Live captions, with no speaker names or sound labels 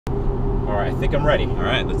right, I think I'm ready. All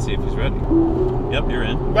right, let's see if he's ready. Yep, you're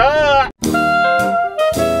in. Ah!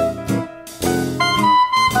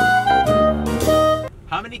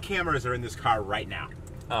 How many cameras are in this car right now?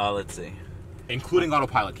 Let's see. Including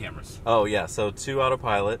autopilot cameras. Oh, yeah, so 2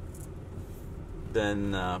 autopilot,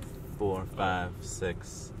 then 4, 5,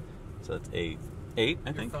 6, so that's 8. 8,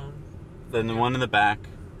 I think. Then the one in the back,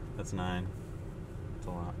 that's 9. That's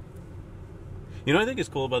a lot. You know what I think is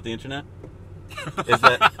cool about the internet? Is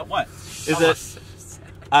that what? Is that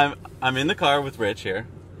I'm in the car with Rich here.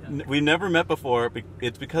 Yeah. We never met before.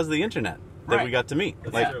 It's because of the internet that we got to meet.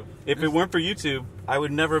 That's like, true. If it weren't for YouTube, I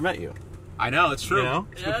would never have met you. I know, it's true. You know?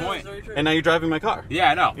 It's a good point. And now you're driving my car. Yeah,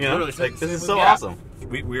 I know. You know? Literally, like, this is so awesome.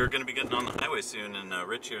 We are going to be getting on the highway soon, and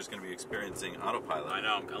Rich here is going to be experiencing autopilot. I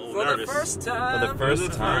know, I'm a little nervous. For the first time. For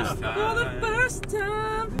the first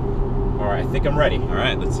time. All right, I think I'm ready. All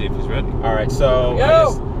right, let's see if he's ready. All right, so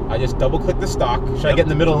I just double-click the stock. Should I get in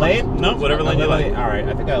the middle lane? No, whatever lane you like. All right,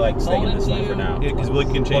 I think I like staying in this lane for now. Yeah, because we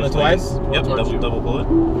can change lanes. Twice? Yep, double pull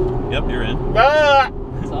it. Yep, you're in. Ah!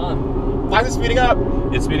 It's on. Why is it speeding up?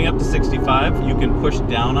 It's speeding up to 65. You can push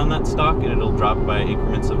down on that stock, and it'll drop by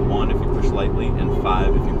increments of 1 if you push lightly, and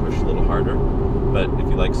 5 if you push a little harder. But if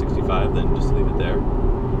you like 65, then just leave it there.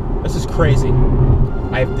 This is crazy.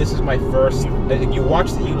 This is my first. You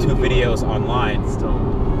watch the YouTube videos online,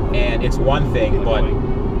 and it's one thing, but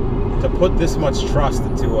to put this much trust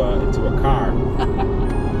into a car,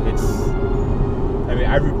 it's. I mean,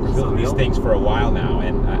 I've built these things for a while now,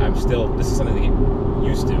 and I'm still. This is something to get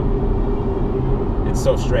used to. It's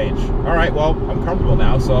so strange. All right, well, I'm comfortable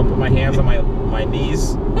now, so I'll put my hands on my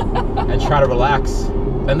knees and try to relax.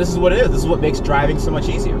 And this is what it is. This is what makes driving so much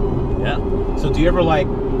easier. Yeah. So do you ever like,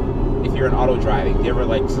 if you're in auto driving, do you ever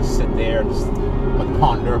like just sit there and just like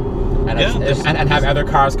ponder and have other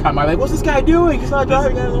cars come by like, what's this guy doing? He's not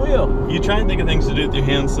driving on the wheel. You try and think of things to do with your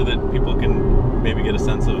hands so that people can maybe get a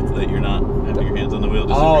sense of that you're not having your hands on the wheel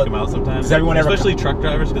just to freak them out sometimes. Does everyone especially truck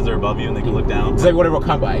drivers because they're above you and they can look down. Does everyone ever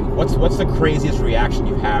come by? What's the craziest reaction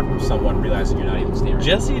you've had from someone realizing you're not even steering?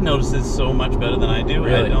 Jesse notices so much better than I do.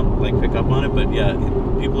 Really? I don't like pick up on it, but yeah,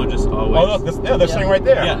 people are just always. Oh look, they're sitting right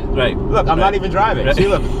there. Yeah, right. Look, I'm not even driving. Right. See,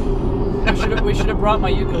 look. We should have brought my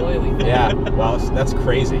ukulele. Yeah, well, that's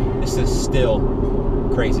crazy. This is still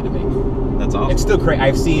crazy to me. That's awesome. It's still crazy.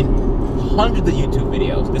 I've seen hundreds of YouTube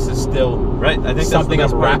videos. This is still right. I think something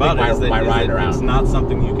that's I'm the best wrapping part about my ride around. It's not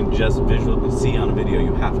something you can just visually see on a video.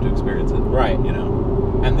 You have to experience it. Right. You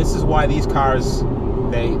know. And this is why these cars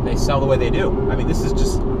they sell the way they do. I mean, this is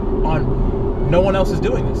just on. No one else is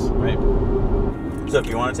doing this. Right. So if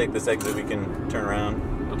you want to take this exit, we can turn around.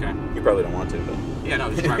 Okay. You probably don't want to, but. Yeah,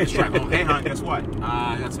 no, just drive home. Hey, hon, guess what?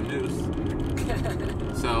 I got some news.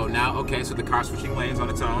 So now, okay, so the car's switching lanes on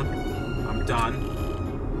its own. I'm done.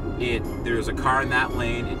 There was a car in that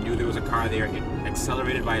lane. It knew there was a car there. It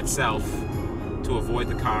accelerated by itself to avoid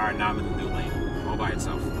the car, and now I'm in the new lane, all by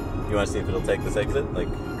itself. You want to see if it'll take this exit? Like.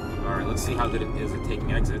 All right, let's see how good it is at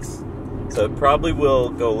taking exits. So it probably will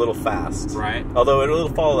go a little fast. Right. Although it'll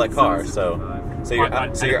follow that car, so you're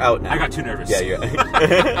out. So you're out now. I got too nervous. Yeah, you're.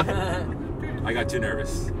 I got too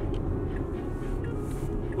nervous.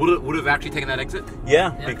 Would have actually taken that exit?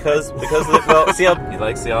 Yeah, because of the, well, see how he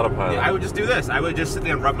likes the autopilot. Yeah, I would just do this. I would just sit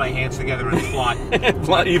there and rub my hands together and plot.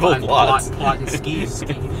 Plot and ski.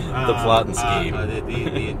 The plot and scheme.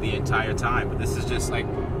 The entire time. But this is just like,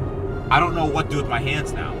 I don't know what to do with my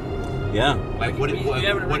hands now. Yeah. Like what do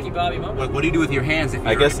you do with your hands? If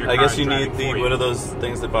I guess you need what are those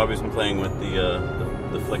things that Bobby's been playing with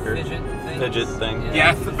the flicker fidget thing.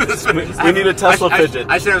 Yeah. we need a Tesla fidget.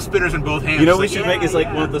 I should have spinners in both hands. You know what we should make is like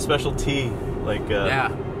one of the special tea, like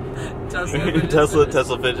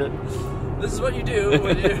Tesla fidget. This is what you do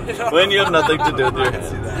when you have nothing to do with your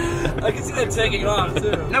hands. I can see that taking off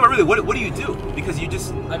too. No, but really, what do you do? Because you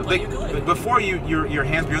just before your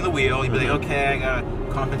hands be on the wheel, you'd be like, okay, I gotta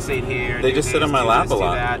compensate here. They just sit on my lap a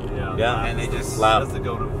lot. Yeah, and they just lap.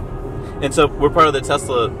 And so we're part of the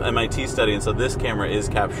Tesla MIT study, and so this camera is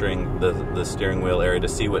capturing the steering wheel area to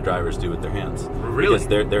see what drivers do with their hands. Really? Because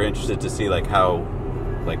they're interested to see like how,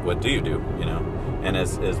 like what do you do, you know? And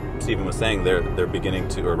as Stephen was saying, they're beginning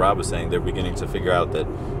to, or Rob was saying, they're beginning to figure out that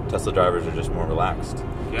Tesla drivers are just more relaxed.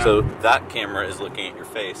 Yeah. So that camera is looking at your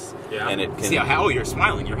face, and it can see how you're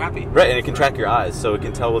smiling, you're happy, right? And it can track your eyes, so it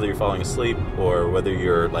can tell whether you're falling asleep or whether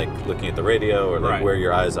you're like looking at the radio or like where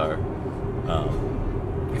your eyes are.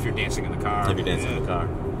 If you're dancing in the car. If you're dancing in the car.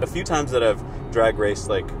 A few times that I've drag raced,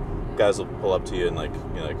 like guys will pull up to you and like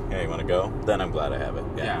you're like, hey, you want to go? Then I'm glad I have it.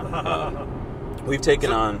 Yeah. We've taken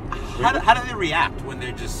on. How do they react when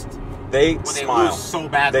they're just? They smile. They lose so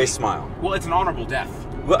badly. They smile. Well, it's an honorable death.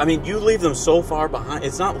 Well, I mean, you leave them so far behind.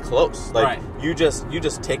 It's not close. Like Right. you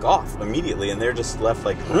just take off immediately, and they're just left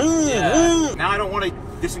like. Yeah. Now I don't want to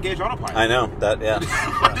disengage autopilot. I know that. Yeah.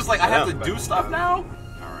 I'm just like I have know. to do stuff now. All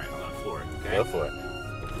right, I'm gonna floor it. Okay. Go for it.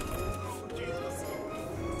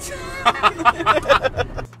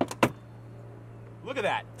 Look at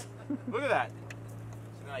that. Look at that.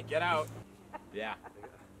 So then I get out. Yeah,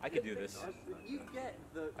 I could do this.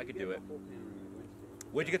 I could do it.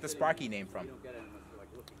 Where'd you get the Sparky name from?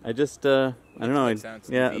 I just I don't know.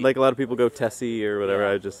 Yeah, like a lot of people go Tessie or whatever.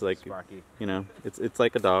 Yeah. I just like Sparky. you know, it's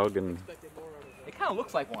like a dog, and It kind of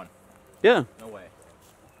looks like one. yeah, No way.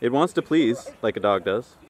 it wants to please like a dog does.